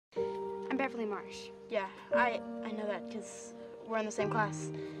I'm Beverly Marsh. Yeah, I know that because we're in the same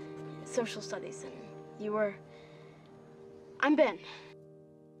class, social studies, and you were... I'm Ben.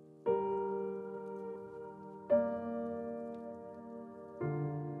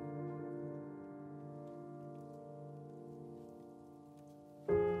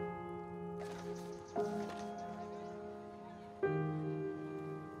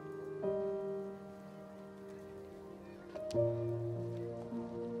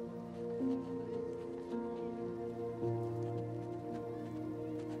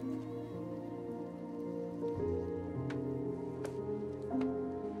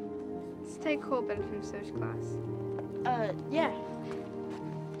 Stay cool, Ben from Soch class. Yeah.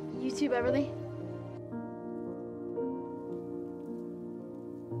 You too, Beverly.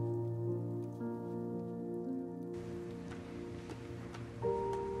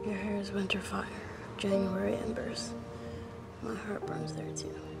 Your hair is winter fire, January embers. My heart burns there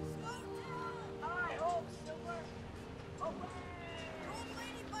too.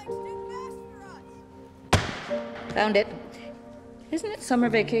 Found it. Isn't it summer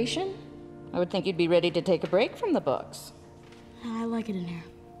vacation? I would think you'd be ready to take a break from the books. I like it in here.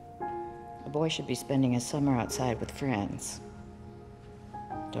 A boy should be spending his summer outside with friends.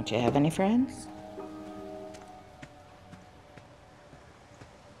 Don't you have any friends?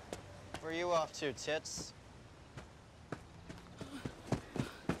 Where are you off to, Tits?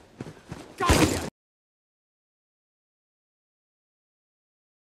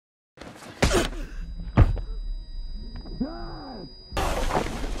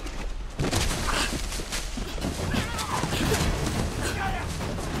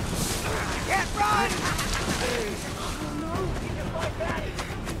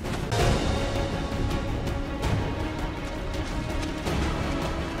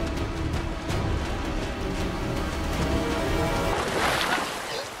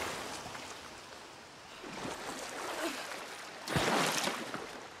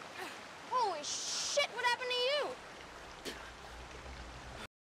 Holy shit, what happened to you?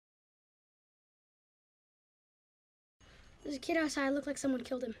 There's a kid outside. Looked like someone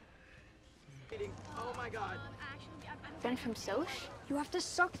killed him. Oh my God. Ben from Soch? You have to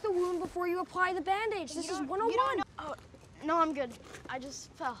suck the wound before you apply the bandage. This is 101. Oh, no, I'm good. I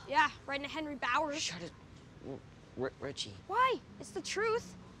just fell. Yeah, right into Henry Bowers. Shut it, Richie. Why? It's the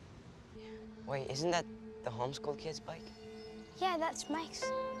truth. Wait, isn't that the homeschool kid's bike? Yeah, that's Mike's.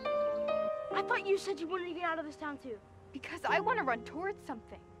 I thought you said you wanted to get out of this town too. Because I want to run towards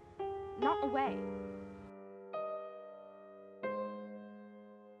something, not away.